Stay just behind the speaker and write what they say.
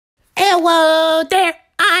Hello there,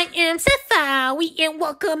 I am Safari, and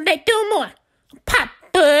welcome back to more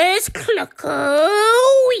Papa's Cluckeria.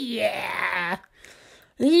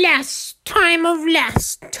 Last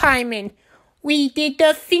timing, we did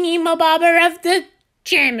the thingy-mabobber of the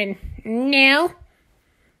German. Now,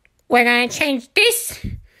 we're gonna change this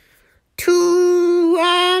to,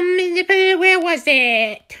 where was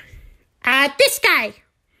it? This guy.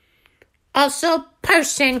 Also,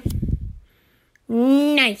 person.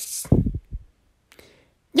 Nice.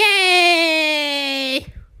 Yay!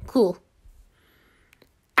 Cool.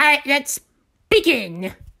 Alright, let's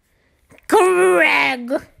begin.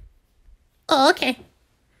 Greg. Oh, okay.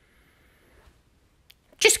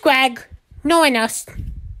 Just Greg. No one else.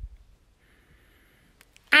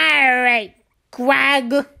 Alright,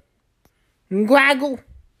 Greg. Graggle.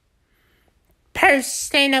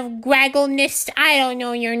 Person of Graggleness. I don't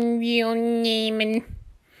know your real name.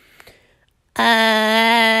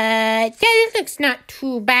 That looks not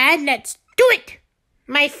too bad. Let's do it,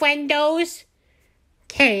 my friendos.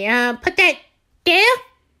 Okay, put that there.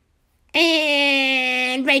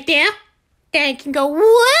 And right there. Then I can go,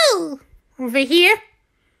 whoa, over here.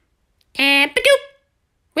 And ba-doop,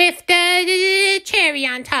 with the cherry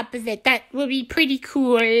on top of it. That will be pretty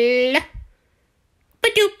cool. Ba-doop,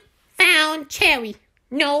 found cherry.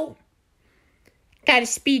 No. Gotta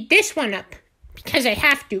speed this one up, because I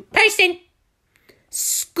have to. Person.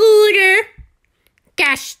 Scooter.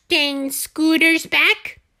 Gosh dang, Scooter's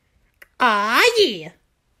back. Aw, yeah.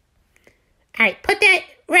 Alright, put that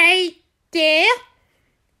right there.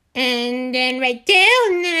 And then right there.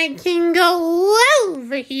 And then I can go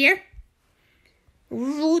over here.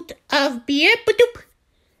 Root of beer. Ba-doop.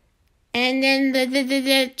 And then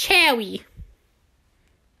the cherry.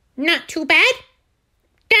 Not too bad.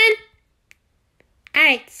 Done.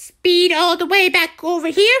 Alright, speed all the way back over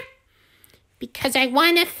here. Because I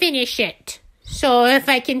want to finish it. So if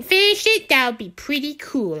I can finish it, that would be pretty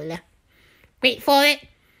cool. Wait for it.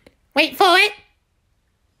 Wait for it.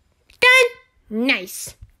 Done.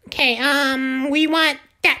 Nice. Okay, we want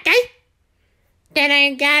that guy. Then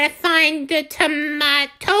I gotta find the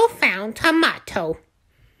tomato. Found tomato.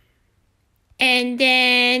 And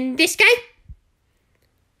then this guy.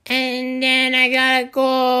 And then I gotta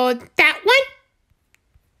go that one.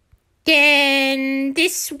 Then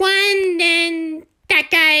this one, then that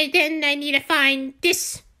guy, then I need to find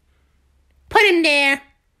this. Put him there.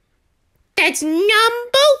 That's number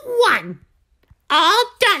 1. All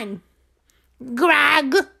done.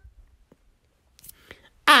 Greg.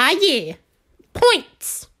 Ah, yeah.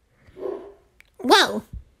 Points. Whoa.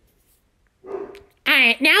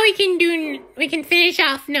 Alright, now we can finish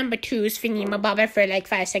off number 2's thingy-mabobber for like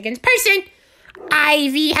 5 seconds. Person.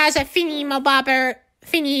 Ivy has a thingy-mabobber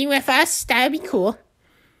thingy with us. That would be cool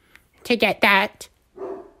to get that.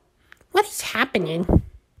 What is happening?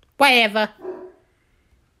 Whatever.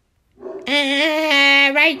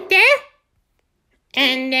 Right there.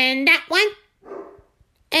 And then that one.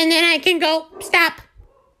 And then I can go, stop.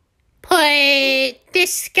 Put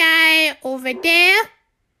this guy over there.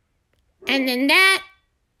 And then that.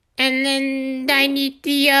 And then I need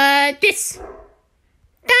the, this.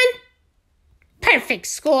 Done. Perfect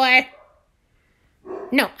score.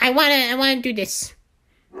 No, I wanna do this.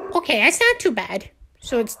 Okay, that's not too bad.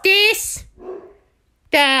 So it's this,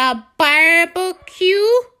 the barbecue,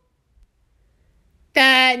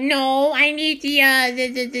 no, I need the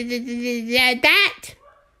that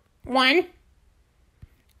one,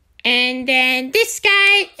 and then this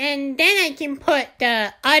guy, and then I can put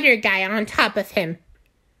the other guy on top of him.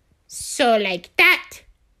 So like that.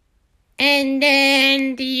 And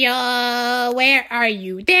then the, where are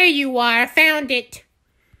you? There you are, found it.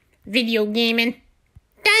 Video gaming.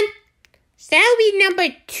 Done. So that'll be number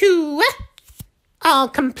 2. All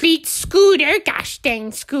complete. Scooter. Gosh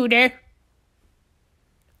dang, Scooter.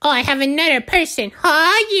 Oh, I have another person.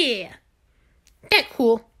 Oh, yeah. That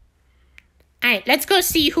cool. Alright, let's go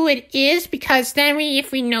see who it is, because then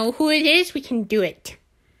if we know who it is, we can do it.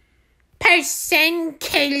 Person.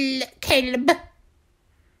 Caleb.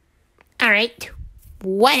 Alright.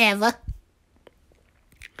 Whatever.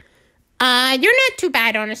 You're not too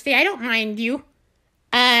bad, honestly. I don't mind you.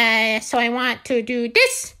 So I want to do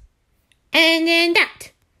this. And then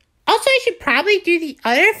that. Also, I should probably do the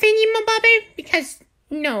other thingy-mabobber. Because,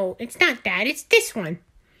 no, it's not that. It's this one.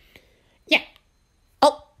 Yeah.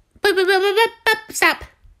 Oh. Stop.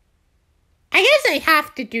 I guess I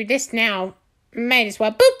have to do this now. Might as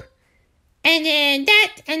well. Boop. And then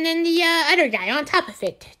that. And then the other guy on top of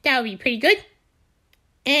it. That would be pretty good.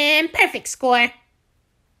 And perfect score.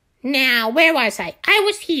 Now, where was I? I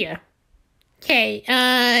was here. Okay,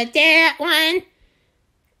 that one.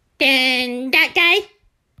 Then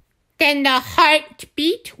Then the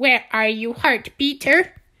heartbeat. Where are you,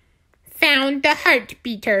 heartbeater? Found the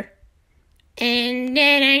heartbeater. And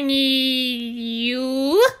then I need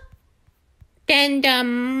you. Then the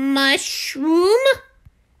mushroom.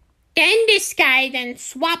 Then this guy. Then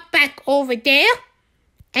swap back over there.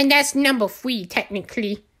 And that's number 3,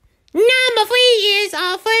 technically. Number 3 is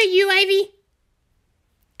all for you, Ivy.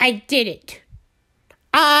 I did it.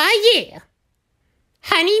 Yeah.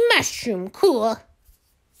 Honey mushroom, cool.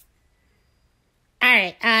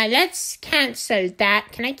 Alright, let's cancel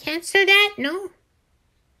that. Can I cancel that? No?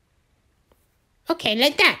 Okay,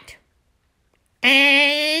 like that.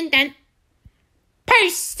 And then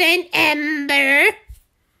person Ember.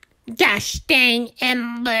 Gosh dang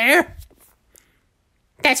Ember.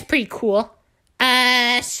 That's pretty cool.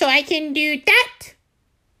 So I can do that.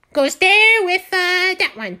 Goes there with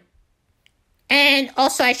that one. And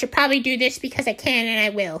also I should probably do this because I can and I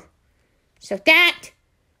will. So that.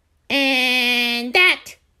 And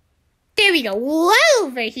that. There we go.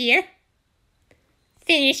 Over here.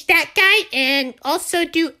 Finish that guy and also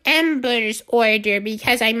do Ember's order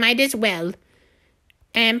because I might as well.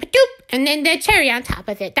 And ba-doop. And then the cherry on top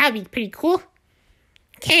of it. That would be pretty cool.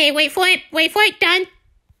 Okay, wait for it. Wait for it. Done.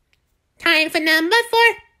 Time for number 4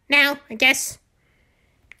 now, I guess.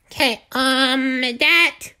 Okay,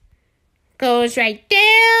 that goes right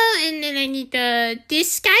there, and then I need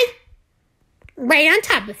this guy right on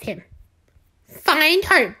top of him. Find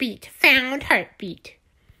heartbeat, found heartbeat.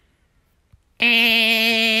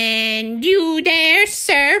 And you there,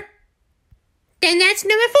 sir. Then that's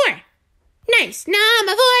number 4. Nice,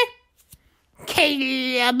 number 4.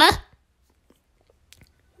 Caleb.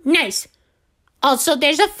 Nice. Also,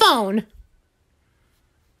 there's a phone.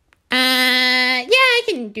 Yeah, I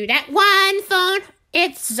can do that. One phone.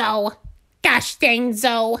 It's Zoe. Gosh dang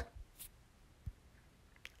Zoe.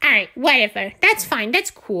 Alright, whatever. That's fine. That's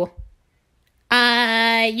cool.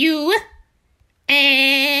 You.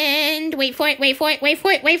 And wait for it, wait for it, wait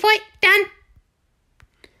for it, wait for it. Done.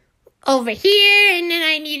 Over here, and then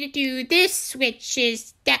I need to do this, which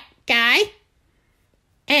is that guy.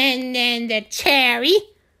 And then the cherry.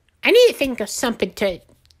 I need to think of something to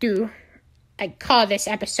do. I call this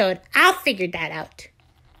episode. I'll figure that out.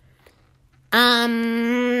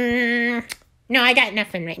 No, I got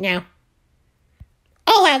nothing right now.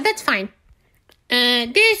 Oh, well, that's fine.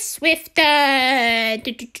 This with the...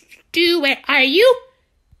 Where are you?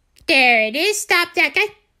 There it is. Stop that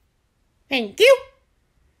guy. Thank you.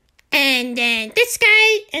 And then this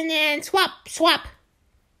guy, and then swap.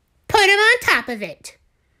 Put him on top of it.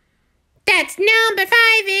 That's number 5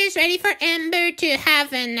 is ready for Ember to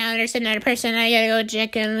have, and now there's another person. I gotta go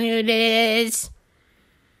check him who it is.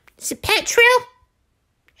 Is it Petril?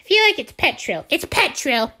 I feel like it's Petril. It's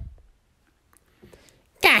Petril.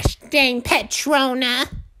 Gosh dang Petrona.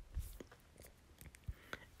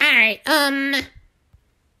 Alright,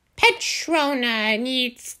 Petrona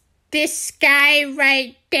needs this guy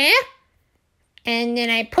right there. And then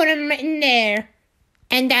I put him right in there.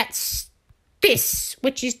 And that's this,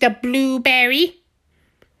 which is the blueberry.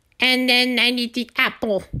 And then I need the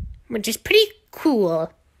apple, which is pretty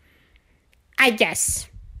cool, I guess.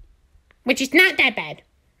 Which is not that bad.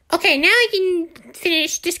 Okay, now I can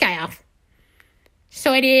finish this guy off.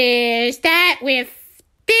 So it is that with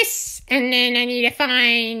this, and then I need to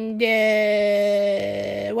find,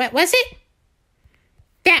 what was it?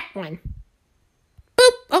 That one.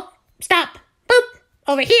 Boop, oh, stop, boop,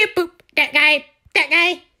 over here, boop, that guy.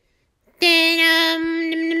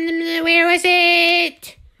 Then, where was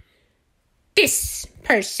it? This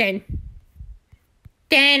person.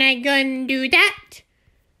 Then I'm gonna do that.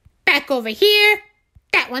 Back over here.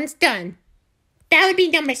 That one's done. That would be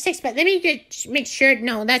number 6, but let me just make sure.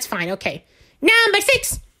 No, that's fine. Okay. Number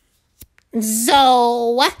 6.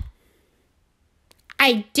 Zoe.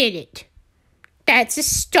 I did it. That's a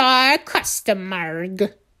star customer.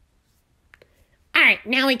 Alright,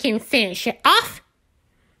 now we can finish it off.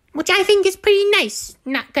 Which I think is pretty nice.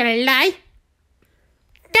 Not gonna lie.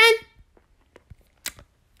 Done.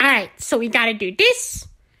 Alright, so we gotta do this.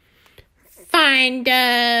 Find,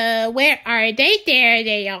 where are they? There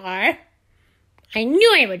they are. I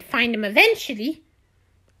knew I would find them eventually.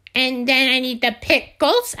 And then I need the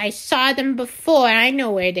pickles. I saw them before. I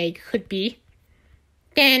know where they could be.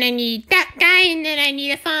 Then I need that guy, and then I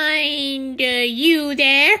need to find you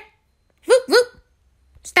there. Whoop, whoop.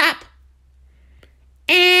 Stop.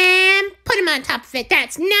 And put him on top of it.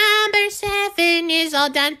 That's number 7 is all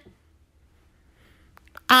done.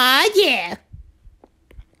 Yeah.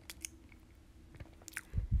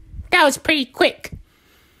 That was pretty quick.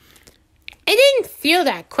 It didn't feel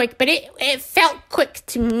that quick, but it felt quick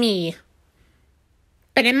to me.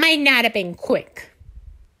 But it might not have been quick.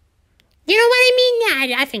 You know what I mean?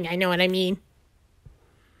 Yeah, I think I know what I mean.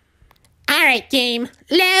 All right, game.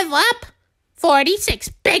 Level up. 46.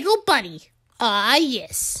 Big ol' buddy. Ah,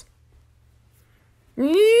 yes.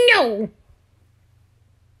 No.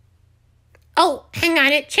 Oh, hang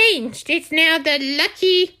on. It changed. It's now the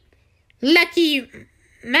lucky Matsu?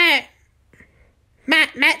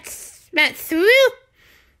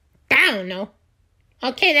 I don't know.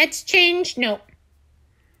 Okay, let's change. No.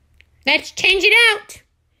 Let's change it out.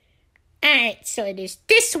 Alright, so it is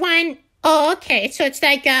this one. Oh, okay. So it's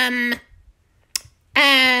like, I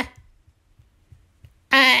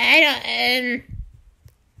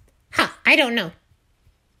don't know.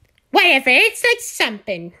 Whatever. It's like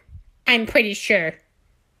something. I'm pretty sure.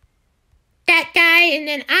 That guy, and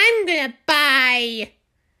then I'm gonna buy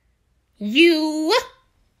you.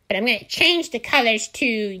 But I'm gonna change the colors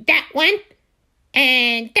to that one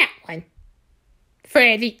and that one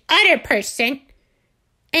for the other person.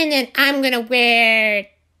 And then I'm gonna wear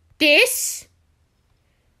this.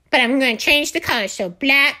 But I'm gonna change the color, so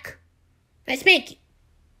black. Let's make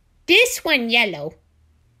this one yellow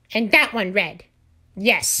and that one red.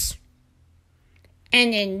 Yes.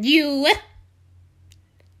 And then you.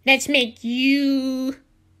 Let's make you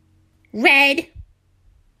red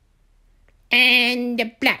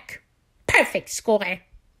and black. Perfect score.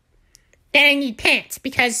 Then I need pants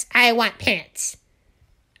because I want pants.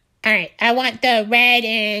 Alright, I want the red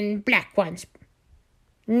and black ones.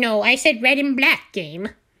 No, I said red and black, game.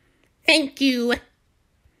 Thank you.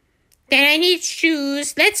 Then I need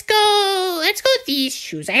shoes. Let's go with these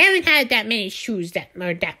shoes. I haven't had that many shoes that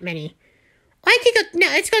many. I could go, no,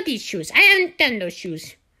 let's go with these shoes. I haven't done those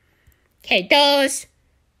shoes. Okay, those.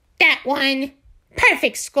 That one.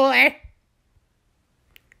 Perfect score.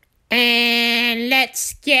 And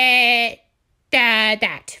let's get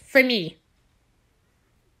that for me.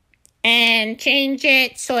 And change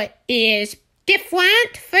it so it is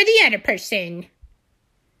different for the other person.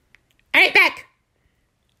 Alright, back.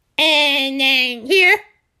 And then here.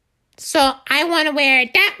 So I want to wear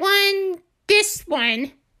that one, this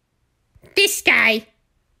one, this guy,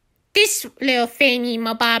 this little thingy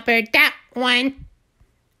mabobber, that one,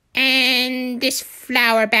 and this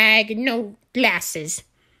flower bag, no glasses.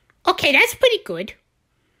 Okay, that's pretty good.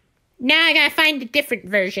 Now I gotta find the different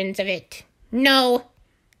versions of it. No.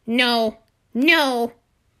 Which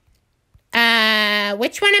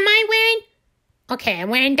one am I wearing? Okay, I'm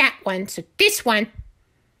wearing that one. So this one.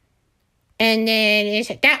 And then is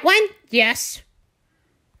it that one? Yes.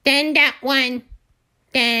 Then that one.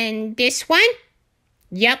 Then this one.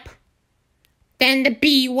 Yep. Then the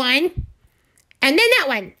B one. And then that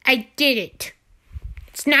one. I did it.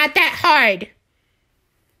 It's not that hard.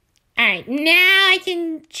 Alright, now I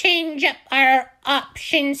can change up our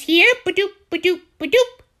options here. Ba-doop, ba-doop,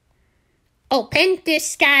 ba-doop. Open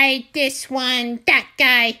this guy, this one, that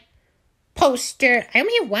guy. Poster. I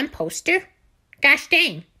only have one poster. Gosh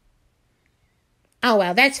dang. Oh,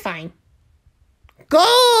 well, that's fine.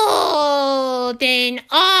 Golden.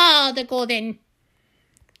 Oh, the golden.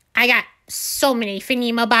 I got so many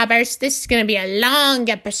thingy-mabobbers. This is going to be a long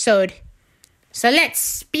episode. So let's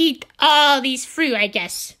speed all these through, I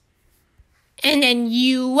guess. And then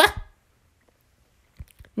you.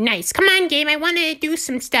 Nice. Come on, game. I want to do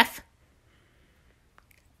some stuff.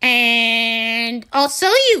 And also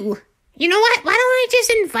you. You know what? Why don't I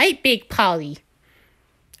just invite Big Polly?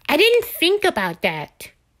 I didn't think about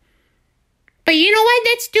that. But you know what?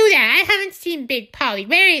 Let's do that. I haven't seen Big Polly.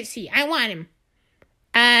 Where is he? I want him.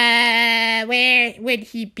 Where would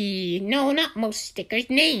he be? No, not most stickers.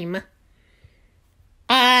 Name.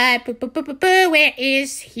 Where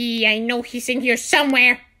is he? I know he's in here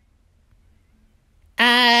somewhere.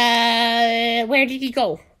 Where did he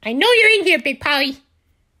go? I know you're in here, Big Polly.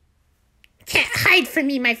 Can't hide from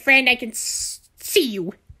me, my friend. I can see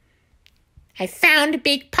you. I found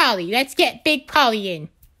Big Polly. Let's get Big Polly in.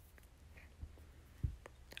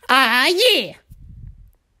 Yeah.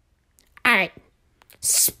 Alright.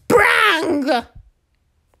 Sprung!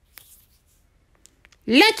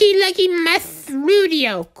 Lucky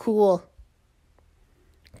Mathrudio. Cool.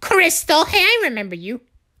 Crystal. Hey, I remember you.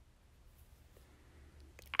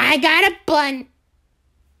 I got a bun.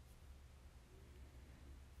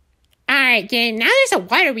 Alright, game. Now there's a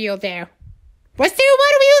water wheel there. Was there a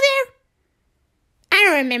water wheel there? I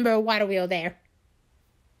don't remember a water wheel there.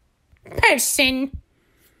 Person.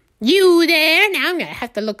 You there. Now I'm going to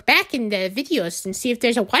have to look back in the videos and see if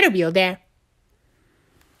there's a water wheel there.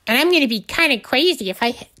 And I'm going to be kind of crazy if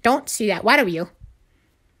I don't see that water wheel.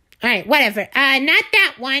 Alright, whatever. Not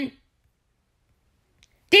that one.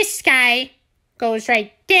 This guy goes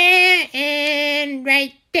right there and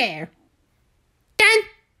right there. Done.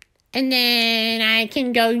 And then I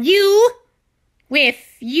can go you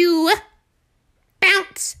with you.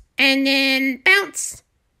 Bounce. And then bounce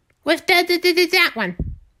with that one.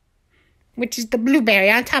 Which is the blueberry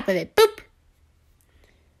on top of it. Boop.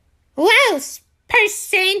 Well,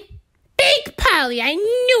 person. Big Polly. I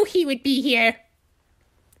knew he would be here.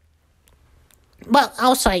 Well,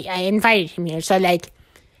 also, I invited him here. So, like,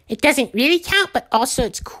 it doesn't really count, but also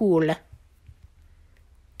it's cool.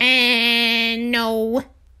 And no.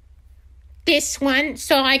 This one.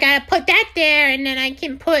 So I gotta put that there, and then I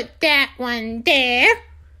can put that one there.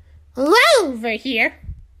 Over here.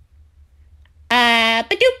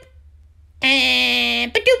 Ba-doop.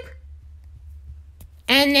 And ba-doop.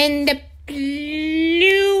 And then the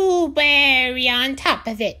blueberry on top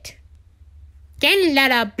of it. Again, a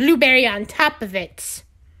lot of blueberry on top of it.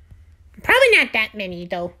 Probably not that many,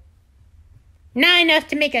 though. Not enough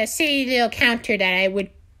to make a silly little counter that I would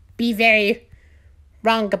be very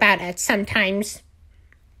wrong about at sometimes.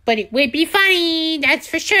 But it would be funny, that's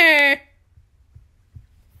for sure.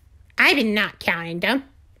 I've been not counting them.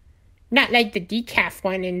 Not like the decaf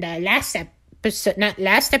one in the last episode. Not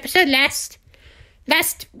last episode, last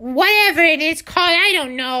whatever it is called, I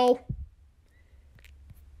don't know.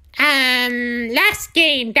 Last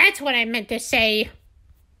game, that's what I meant to say.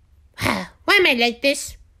 Why am I like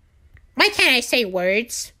this? Why can't I say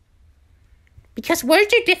words? Because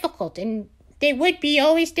words are difficult, and they would be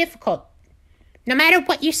always difficult. No matter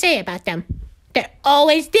what you say about them. They're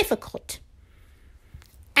always difficult.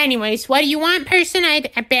 Anyways, what do you want, person? I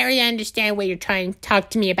barely understand what you're trying to talk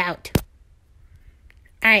to me about.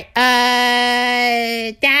 Alright,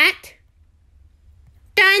 that.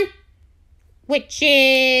 Done. Which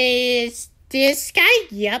is this guy.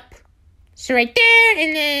 Yep. So right there,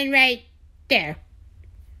 and then right there.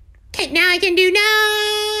 Okay, now I can do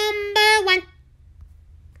number 1.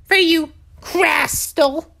 For you,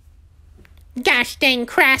 Crastle. Gosh dang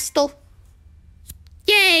Crastle.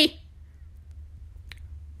 Yay.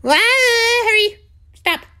 Well, hurry.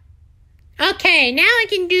 Stop. Okay, now I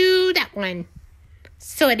can do that one.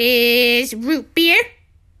 So it is root beer.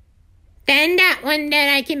 Then that one,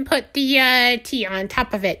 then I can put the tea on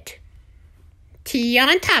top of it. Tea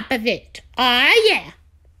on top of it. Ah, yeah.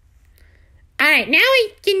 Alright, now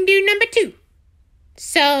we can do number 2.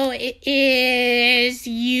 So it is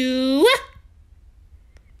you.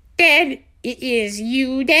 Then it is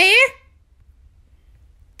you there.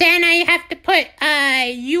 Then I have to put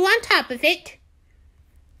you on top of it.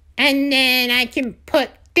 And then I can put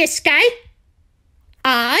this guy.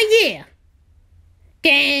 Ah, yeah.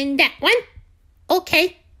 Then that one.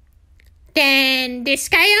 Okay. Then this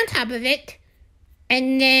guy on top of it.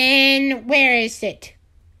 And then where is it?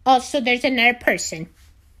 Also, there's another person.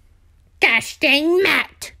 Gosh dang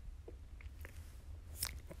Matt.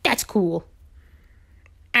 That's cool.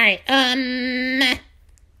 Alright,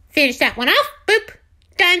 finish that one off. Boop.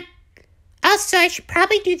 Done. Also, I should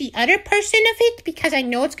probably do the other person of it because I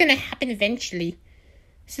know it's going to happen eventually.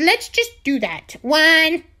 So let's just do that.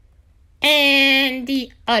 One and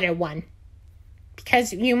the other one.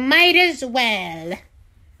 Because you might as well.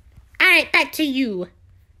 Alright, back to you.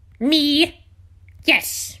 Me.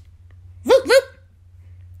 Yes. Whoop, whoop.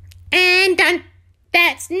 And done.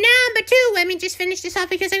 That's number 2. Let me just finish this off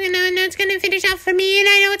because I know it's going to finish off for me. And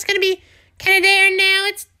I know it's going to be kind of there now.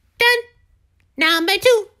 It's done. Number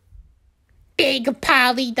 2. Big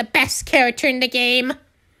Polly, the best character in the game.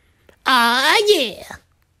 Ah, yeah.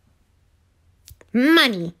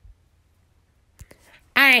 Money.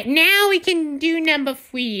 Alright, now we can do number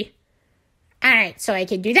 3. Alright, so I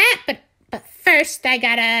can do that, but first I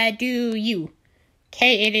gotta do you.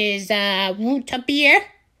 Okay, it is root beer.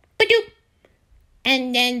 Ba-doop.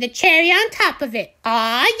 And then the cherry on top of it.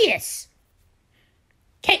 Ah, yes.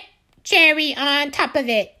 Okay, cherry on top of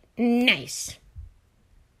it. Nice.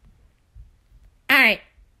 Alright,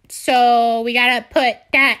 so we gotta put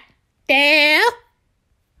that there.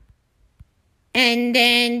 And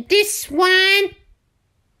then this one.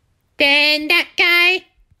 Then that guy.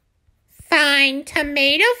 Find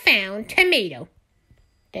tomato, found tomato.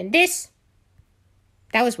 Then this.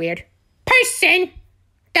 That was weird. Person.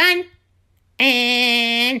 Done.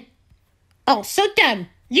 And also done.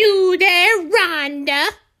 You there, Rhonda.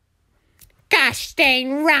 Gosh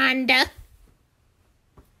dang, Rhonda.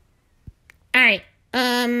 Alright,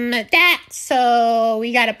 that, so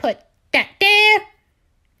we gotta put that there,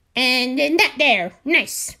 and then that there.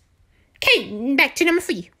 Nice. Okay, back to number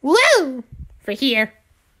 3. Whoa! For here.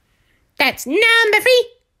 That's number 3.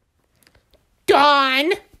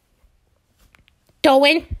 Dawn.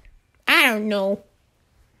 Doan. I don't know.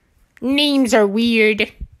 Names are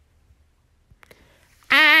weird.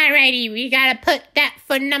 Alrighty, we gotta put that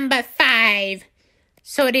for number 5.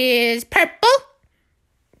 So it is purple,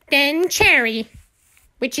 then cherry,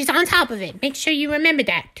 which is on top of it. Make sure you remember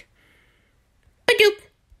that. Ba-doop.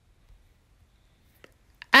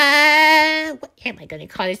 What am I gonna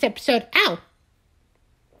call this episode? Ow.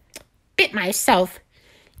 Bit myself.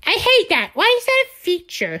 I hate that. Why is that a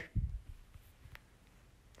feature?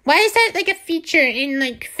 Why is that like a feature in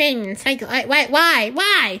like things? Like why?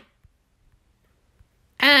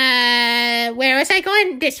 Where was I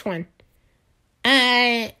going? This one.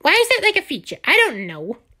 Why is that like a feature? I don't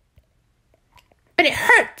know. But it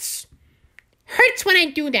hurts. Hurts when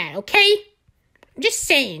I do that, okay? I'm just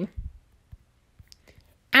saying.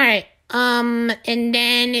 Alright, and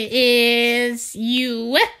then it is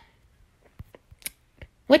you.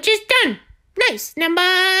 Which is done. Nice. Number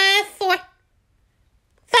 4.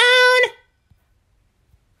 Found.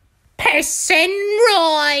 Person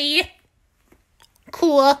Roy.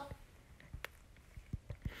 Cool.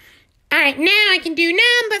 Alright, now I can do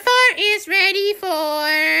number 4 is ready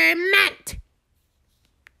for Matt.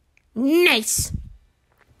 Nice.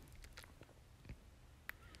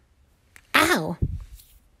 Ow.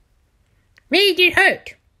 Really did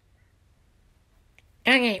hurt.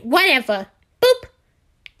 Okay, whatever. Boop.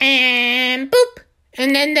 And boop.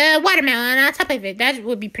 And then the watermelon on top of it. That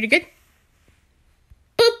would be pretty good.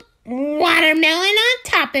 Boop. Watermelon on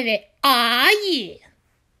top of it. Aw, yeah.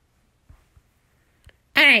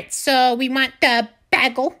 Alright, so we want the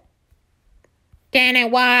bagel. Then I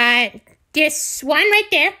want this one right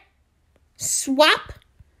there. Swap.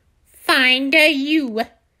 Find a U.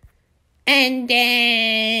 And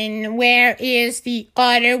then where is the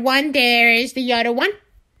other one? There is the other one.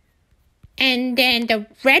 And then the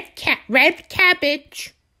red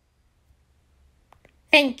cabbage.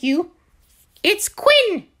 Thank you. It's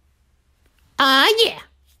Quinn. Yeah.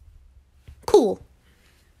 Cool.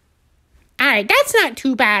 Alright, that's not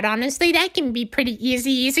too bad, honestly. That can be pretty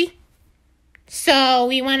easy. So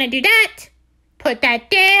we want to do that. Put that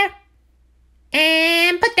there.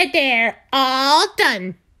 And put that there. All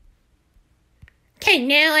done. Okay,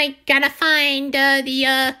 now I gotta find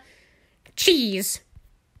the cheese.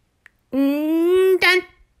 Done.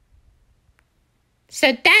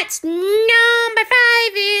 So that's number 5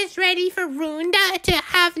 is ready for Runda to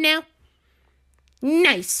have now.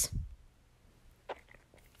 Nice.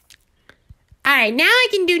 Alright, now I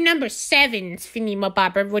can do number 7's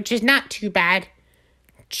thingy-mabobber, which is not too bad.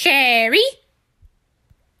 Cherry.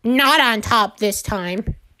 Not on top this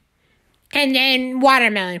time. And then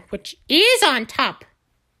watermelon, which is on top.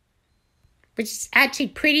 Which is actually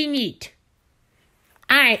pretty neat.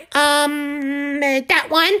 Alright, that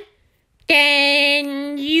one.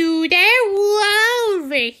 Then you there,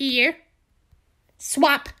 over here.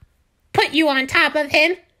 Swap. Put you on top of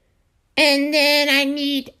him. And then I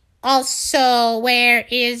need also, where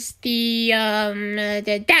is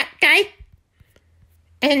that guy?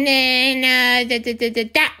 And then,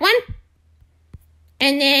 that one.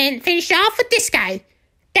 And then finish off with this guy.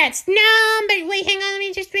 That's number, wait, hang on, let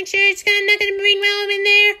me just make sure it's not gonna be well in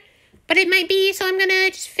there. But it might be, so I'm gonna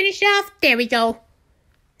just finish it off. There we go.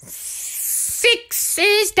 6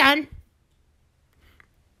 is done.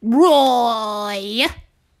 Roy. I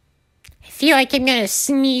feel like I'm gonna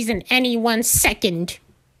sneeze in any 1 second.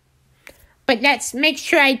 But let's make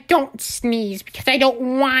sure I don't sneeze, because I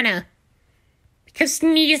don't wanna. Because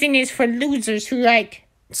sneezing is for losers who like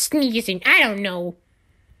sneezing. I don't know.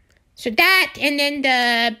 So that, and then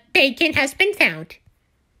the bacon has been found.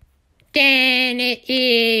 Then it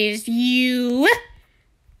is you.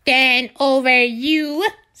 Then over you.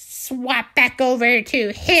 Swap back over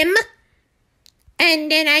to him.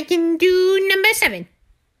 And then I can do number 7.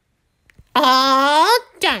 All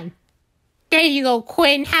done. There you go,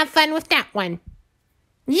 Quinn. Have fun with that one.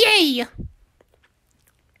 Yay!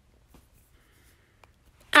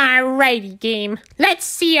 Alrighty, game. Let's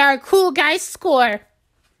see our cool guy's score.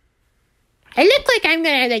 I look like I'm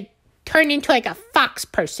gonna, turn into, a fox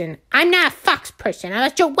person. I'm not a fox person.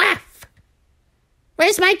 I'm a giraffe.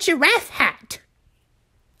 Where's my giraffe hat?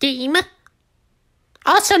 Game.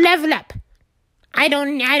 Also, level up. I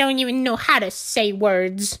don't even know how to say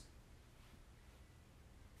words.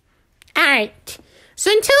 Alright.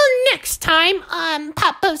 So until next time,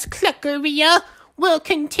 Papa's Cluckeria will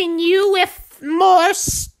continue with more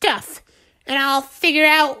stuff. And I'll figure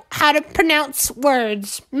out how to pronounce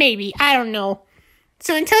words. Maybe. I don't know.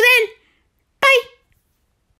 So until then,